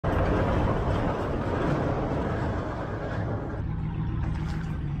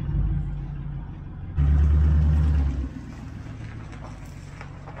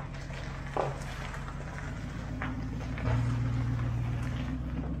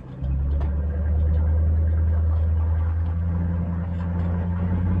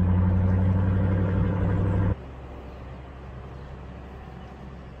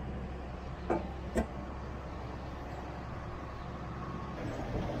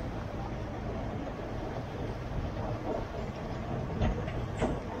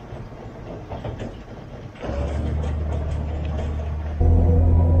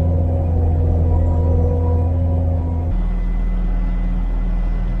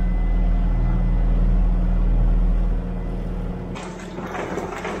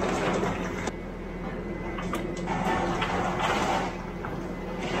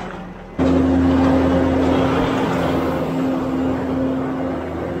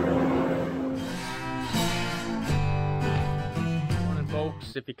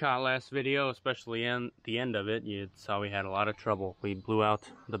folks, if you caught last video, especially in the end of it, you saw we had a lot of trouble. We blew out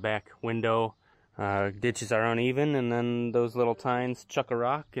the back window. Ditches are uneven, and then those little tines chuck a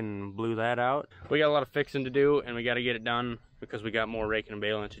rock and blew that out. We got a lot of fixing to do, and we got to get it done because we got more raking and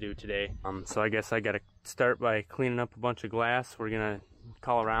baling to do today. So I guess I got to start by cleaning up a bunch of glass. We're gonna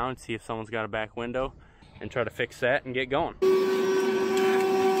call around, see if someone's got a back window, and try to fix that and get going.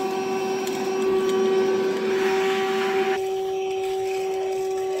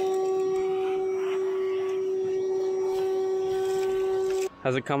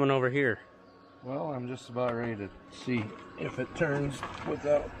 How's it coming over here? Well, I'm just about ready to see if it turns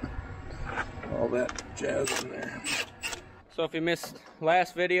without all that jazz in there. So if you missed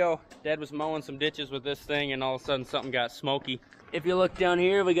last video, Dad was mowing some ditches with this thing and all of a sudden something got smoky. If you look down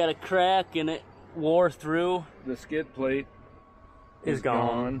here, we got a crack and it wore through. The skid plate is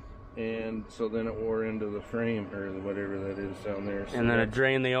gone. And so then it wore into the frame or whatever that is down there. So and then it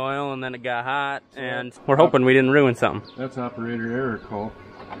drained the oil and then it got hot, and we're hoping we didn't ruin something. That's operator error call.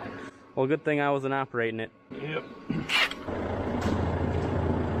 Well, good thing I wasn't operating it. Yep.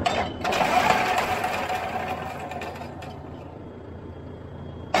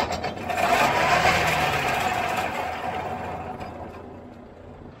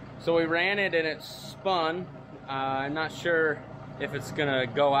 So we ran it and it spun. I'm not sure if it's gonna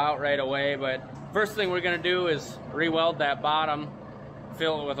go out right away, but first thing we're gonna do is re-weld that bottom,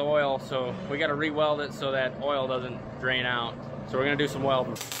 fill it with oil. So we gotta re-weld it so that oil doesn't drain out. So we're gonna do some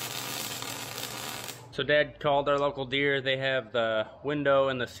welding. So Dad called our local Deere. They have the window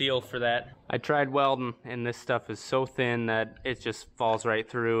and the seal for that. I tried welding and this stuff is so thin that it just falls right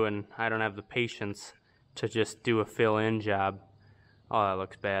through, and I don't have the patience to just do a fill-in job. Oh, that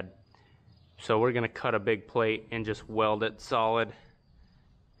looks bad. So we're gonna cut a big plate and just weld it solid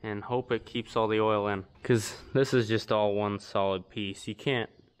and hope it keeps all the oil in. Cause this is just all one solid piece. You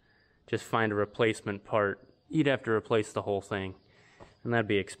can't just find a replacement part. You'd have to replace the whole thing, and that'd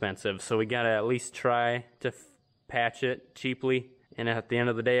be expensive. So we gotta at least try to patch it cheaply. And at the end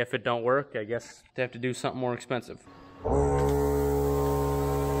of the day, if it don't work, I guess they have to do something more expensive.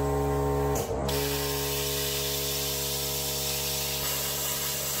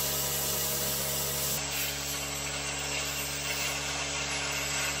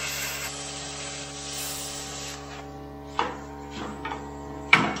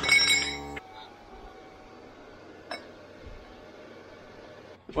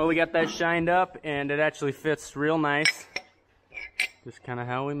 Well, we got that shined up and it actually fits real nice. Just kind of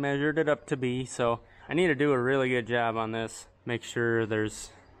how we measured it up to be. So I need to do a really good job on this. Make sure there's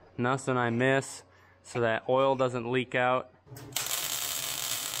nothing I miss so that oil doesn't leak out.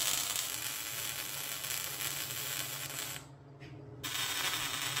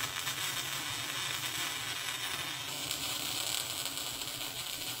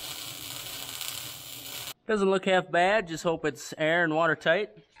 Doesn't look half bad, just hope it's air and watertight.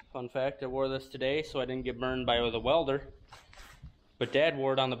 Fun fact, I wore this today so I didn't get burned by the welder. But Dad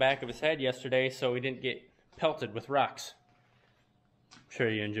wore it on the back of his head yesterday so he didn't get pelted with rocks. I'm sure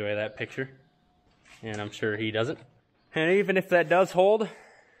you enjoy that picture. And I'm sure he doesn't. And even if that does hold,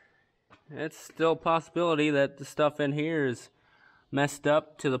 it's still a possibility that the stuff in here is messed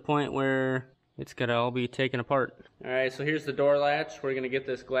up to the point where it's gonna all be taken apart. Alright, so here's the door latch. We're gonna get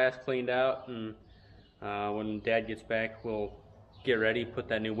this glass cleaned out, and when Dad gets back, we'll get ready, put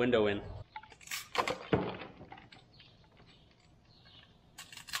that new window in.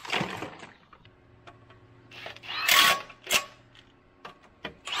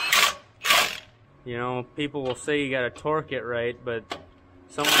 You know, people will say you gotta torque it right, but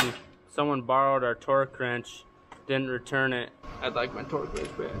someone borrowed our torque wrench, didn't return it. I'd like my torque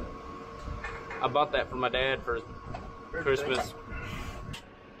wrench back. I bought that for my dad for Christmas.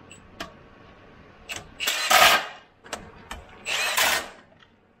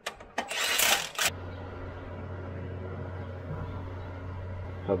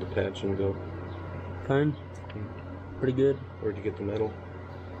 How'd the patching go? Fine. Pretty good. Where'd you get the metal?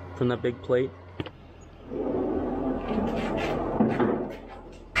 From that big plate.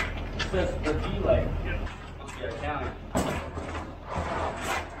 That's the delay. Yeah, counting.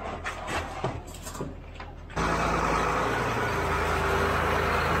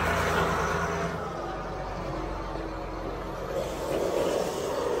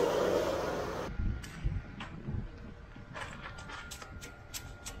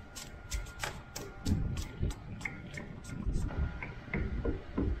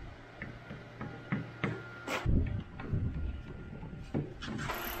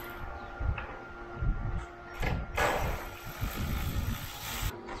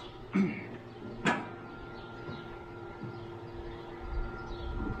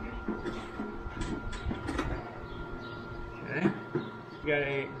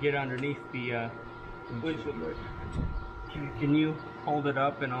 gotta get underneath the windshield. Can you hold it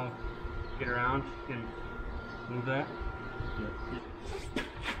up and I'll get around and move that? Yeah.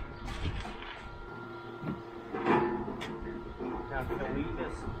 Now can we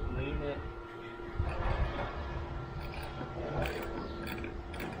just lean it?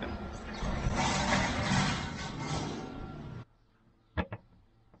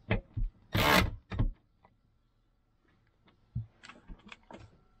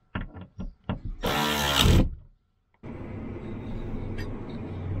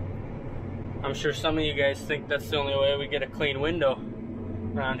 I'm sure some of you guys think that's the only way we get a clean window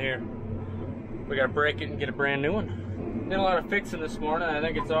around here. We gotta break it and get a brand new one. Did a lot of fixing this morning. I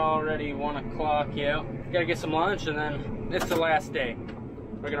think it's already 1 o'clock. Yeah, gotta get some lunch and then it's the last day.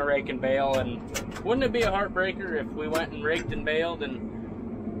 We're gonna rake and bale, and wouldn't it be a heartbreaker if we went and raked and baled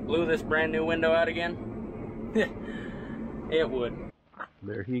and blew this brand new window out again? It would.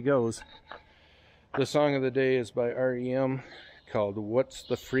 There he goes. The song of the day is by REM, called "What's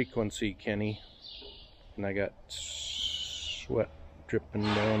the Frequency, Kenny?" And I got sweat dripping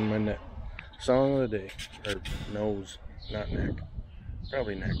down my neck. Song of the day, or nose, not neck.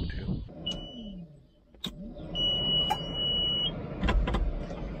 Probably neck too.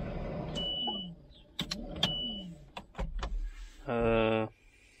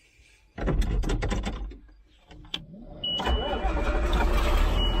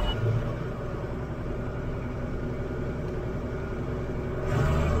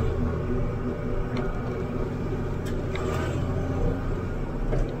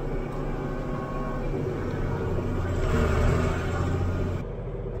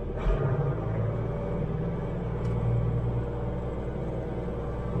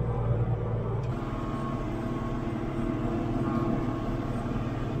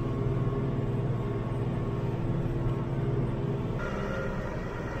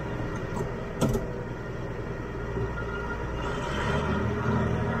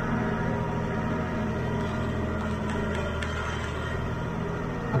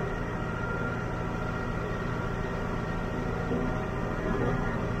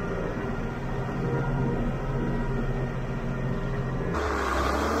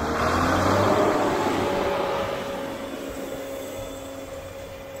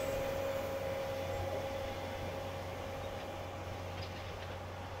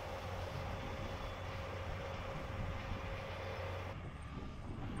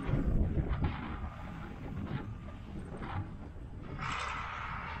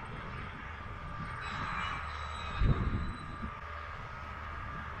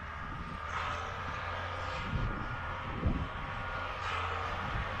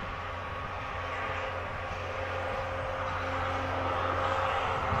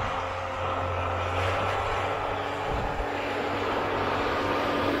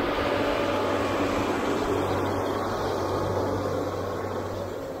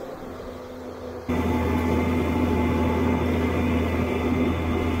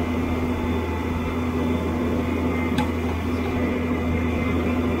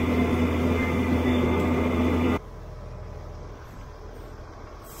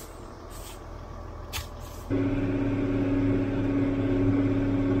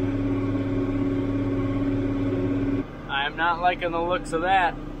 I'm not liking the looks of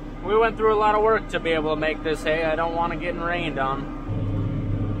that. We went through a lot of work to be able to make this hay. I don't want it getting rained on.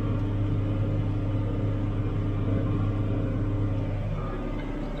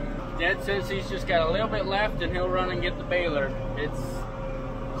 Dad says he's just got a little bit left and he'll run and get the baler. It's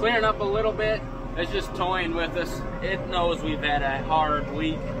clearing up a little bit. It's just toying with us. It knows we've had a hard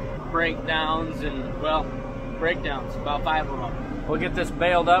week. Breakdowns and, well, breakdowns, about 5 of them. We'll get this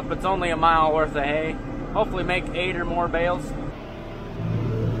baled up. It's only a mile worth of hay. Hopefully make 8 or more bales.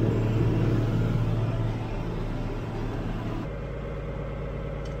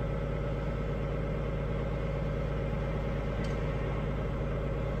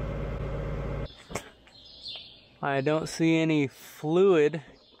 I don't see any fluid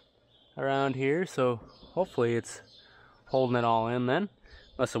around here, so hopefully it's holding it all in then,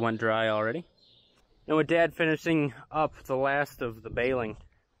 unless it went dry already. And with Dad finishing up the last of the baling,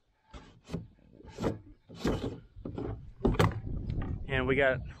 and we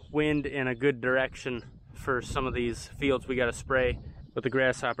got wind in a good direction for some of these fields we got to spray with the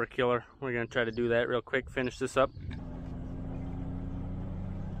grasshopper killer. We're going to try to do that real quick, finish this up.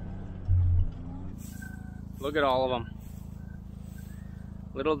 Look at all of them.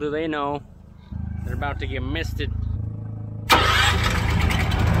 Little do they know, they're about to get misted.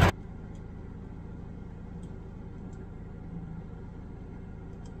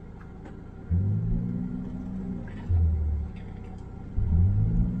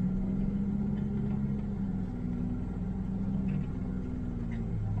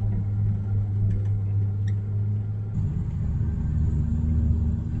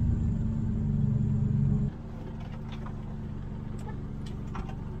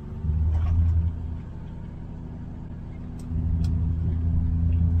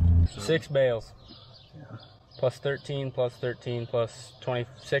 So. 6 bales. Yeah. Plus 13, plus 13, plus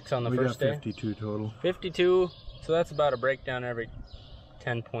 26 on the first day. We got 52 total. 52, so that's about a breakdown every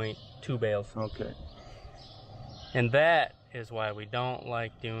 10.2 bales. Okay. And that is why we don't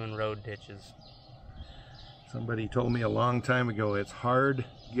like doing road ditches. Somebody told me a long time ago, it's hard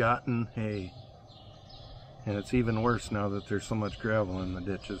gotten hay. And it's even worse now that there's so much gravel in the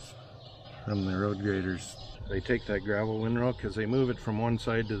ditches from the road graders. They take that gravel windrow because they move it from one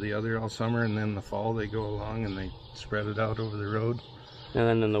side to the other all summer, and then in the fall they go along and they spread it out over the road. And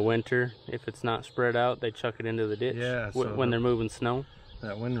then in the winter, if it's not spread out, they chuck it into the ditch. Yeah, so when they're moving snow.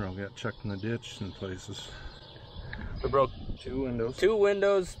 That windrow got chucked in the ditch in places. We broke 2 windows. 2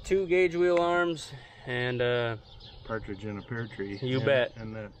 windows, 2 gauge wheel arms, and partridge in a pear tree. You bet.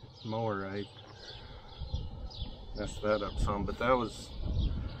 And that mower, I messed that up some, but that was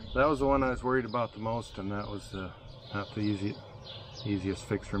the one I was worried about the most, and that was not the easiest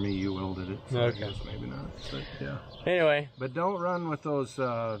fix for me. You welded it, so okay. I guess maybe not. But yeah. Anyway. But don't run with those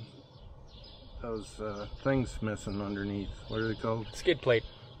things missing underneath. What are they called? Skid plate.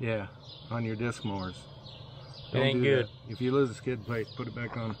 Yeah, on your disc mowers. It ain't good. If you lose a skid plate, put it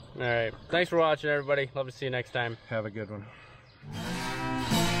back on. All right. Thanks for watching, everybody. Love to see you next time. Have a good one.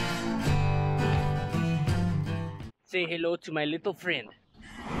 Say hello to my little friend.